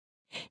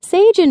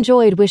Sage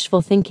enjoyed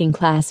wishful thinking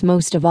class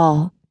most of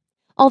all.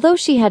 Although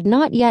she had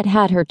not yet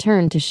had her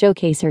turn to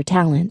showcase her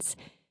talents,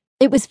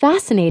 it was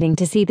fascinating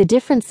to see the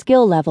different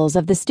skill levels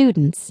of the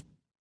students.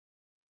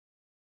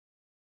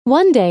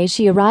 One day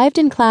she arrived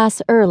in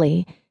class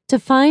early to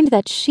find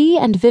that she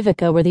and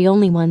Vivica were the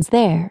only ones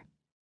there.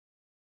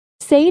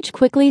 Sage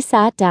quickly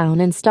sat down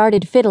and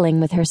started fiddling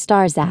with her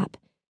star zap.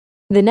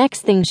 The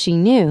next thing she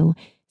knew,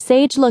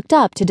 Sage looked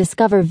up to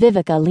discover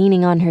Vivica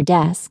leaning on her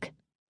desk.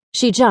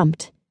 She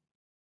jumped.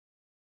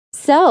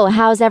 "So,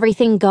 how's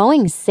everything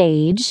going,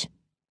 Sage?"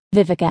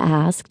 Vivica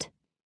asked.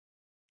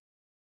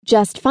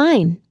 "Just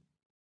fine,"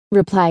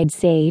 replied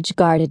Sage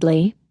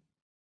guardedly.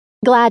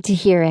 "Glad to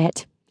hear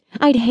it.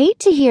 I'd hate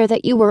to hear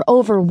that you were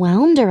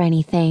overwhelmed or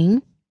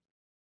anything."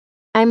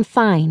 "I'm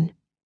fine,"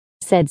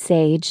 said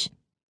Sage.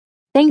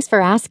 "Thanks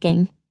for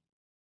asking."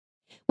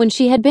 When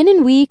she had been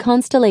in wee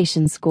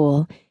constellation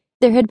school,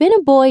 there had been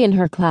a boy in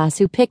her class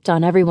who picked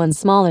on everyone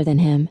smaller than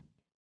him.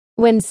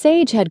 When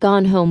Sage had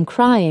gone home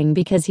crying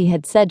because he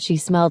had said she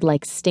smelled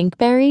like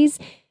stinkberries,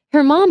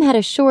 her mom had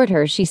assured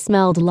her she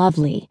smelled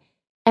lovely,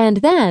 and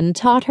then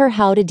taught her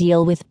how to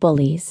deal with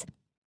bullies,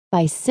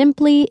 by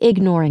simply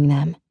ignoring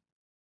them.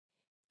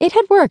 It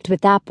had worked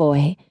with that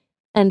boy,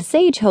 and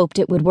Sage hoped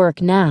it would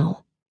work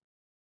now.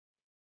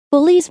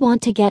 "Bullies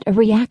want to get a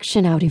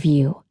reaction out of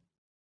you,"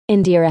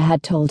 Indira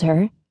had told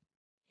her.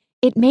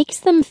 "It makes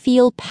them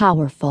feel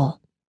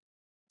powerful.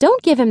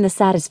 Don't give him the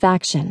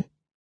satisfaction."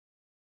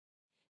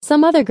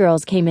 Some other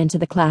girls came into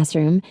the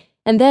classroom,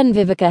 and then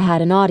Vivica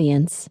had an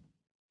audience.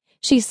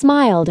 She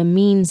smiled a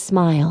mean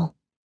smile.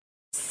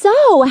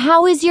 "So,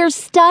 how is your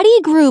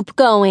study group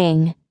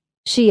going?"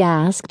 she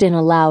asked in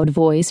a loud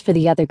voice for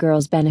the other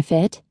girls'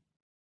 benefit.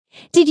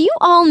 "Did you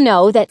all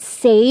know that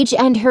Sage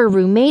and her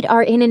roommate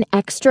are in an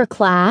extra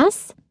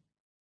class?"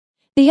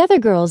 The other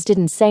girls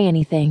didn't say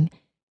anything,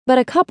 but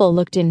a couple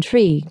looked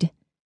intrigued.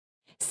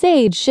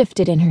 Sage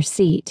shifted in her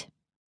seat.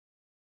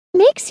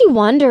 "Makes you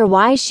wonder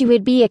why she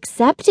would be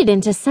accepted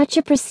into such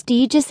a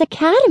prestigious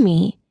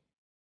academy,"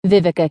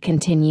 Vivica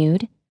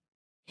continued.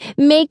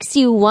 "Makes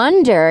you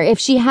wonder if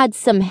she had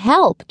some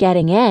help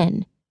getting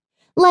in.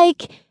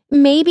 Like,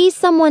 maybe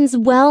someone's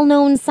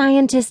well-known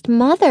scientist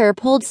mother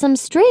pulled some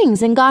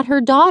strings and got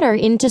her daughter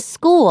into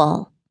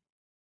school."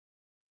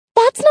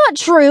 "That's not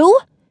true!"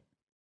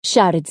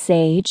 shouted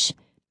Sage.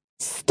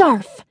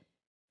 Starf!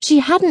 She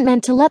hadn't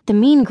meant to let the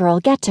mean girl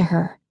get to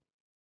her.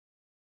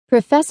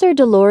 Professor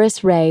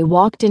Dolores Ray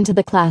walked into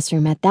the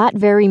classroom at that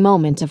very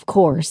moment, of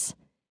course.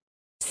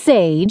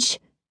 "Sage,"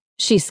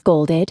 she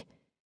scolded.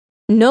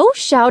 "No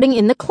shouting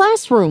in the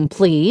classroom,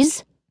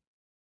 please."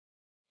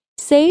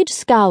 Sage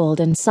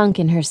scowled and sunk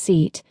in her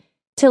seat,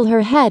 till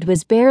her head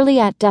was barely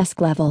at desk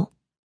level.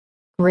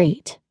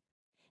 Great.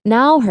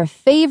 Now her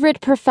favorite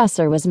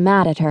professor was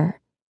mad at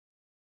her.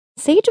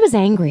 Sage was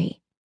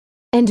angry.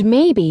 And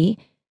maybe,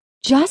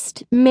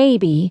 just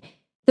maybe,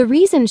 the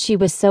reason she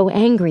was so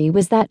angry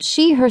was that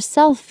she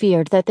herself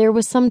feared that there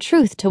was some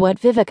truth to what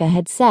Vivica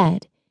had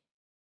said.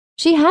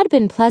 She had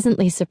been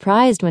pleasantly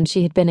surprised when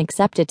she had been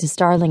accepted to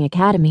Starling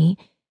Academy.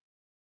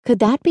 Could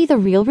that be the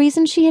real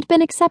reason she had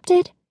been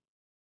accepted?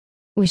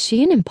 Was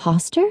she an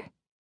imposter?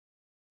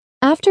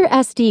 After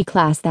SD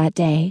class that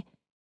day,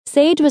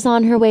 Sage was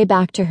on her way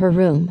back to her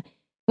room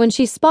when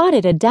she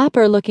spotted a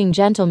dapper-looking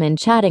gentleman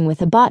chatting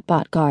with a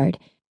bot guard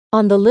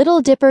on the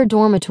Little Dipper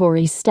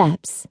dormitory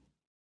steps.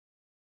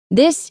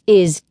 "This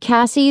is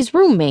Cassie's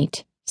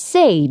roommate,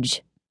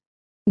 Sage,"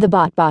 the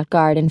bot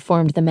guard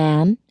informed the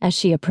man as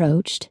she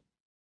approached.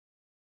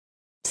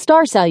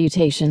 "Star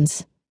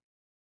salutations,"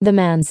 the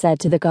man said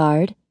to the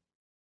guard.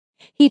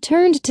 He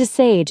turned to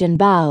Sage and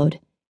bowed.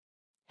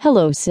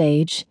 "Hello,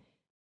 Sage.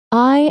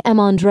 I am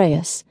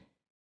Andreas.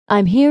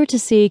 I'm here to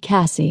see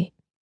Cassie."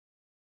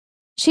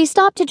 "She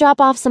stopped to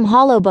drop off some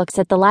holobooks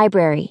at the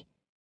library,"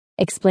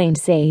 explained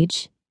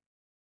Sage.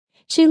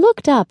 She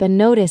looked up and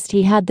noticed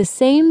he had the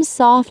same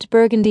soft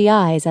burgundy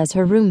eyes as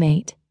her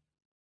roommate.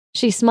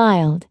 She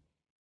smiled.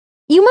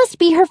 "You must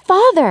be her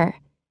father,"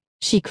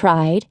 she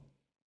cried.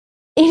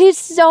 "It is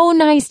so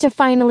nice to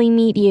finally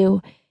meet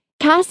you.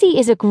 Cassie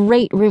is a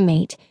great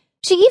roommate.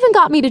 She even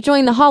got me to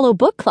join the Holo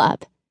Book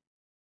Club."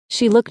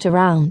 She looked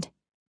around.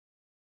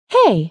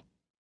 "Hey,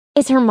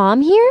 is her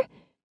mom here?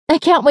 I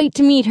can't wait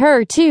to meet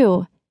her,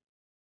 too."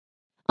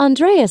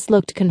 Andreas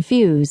looked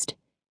confused.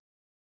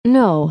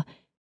 "No,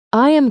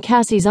 I am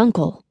Cassie's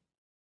uncle."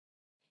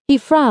 He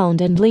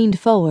frowned and leaned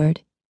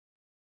forward.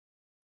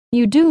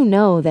 "You do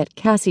know that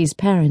Cassie's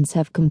parents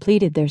have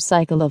completed their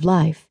cycle of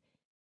life,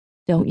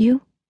 don't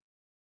you?"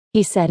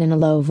 he said in a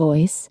low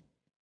voice.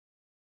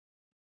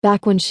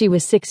 "Back when she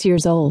was 6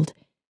 years old.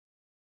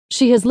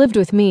 She has lived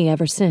with me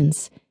ever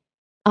since.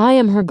 I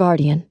am her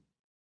guardian,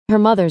 her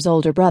mother's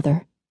older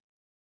brother."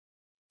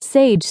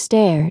 Sage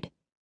stared.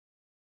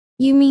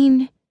 "You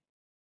mean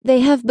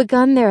they have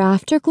begun their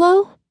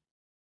afterglow?"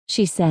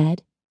 she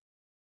said.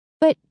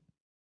 "But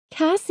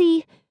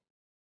Cassie..."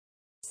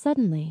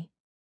 Suddenly,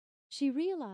 she realized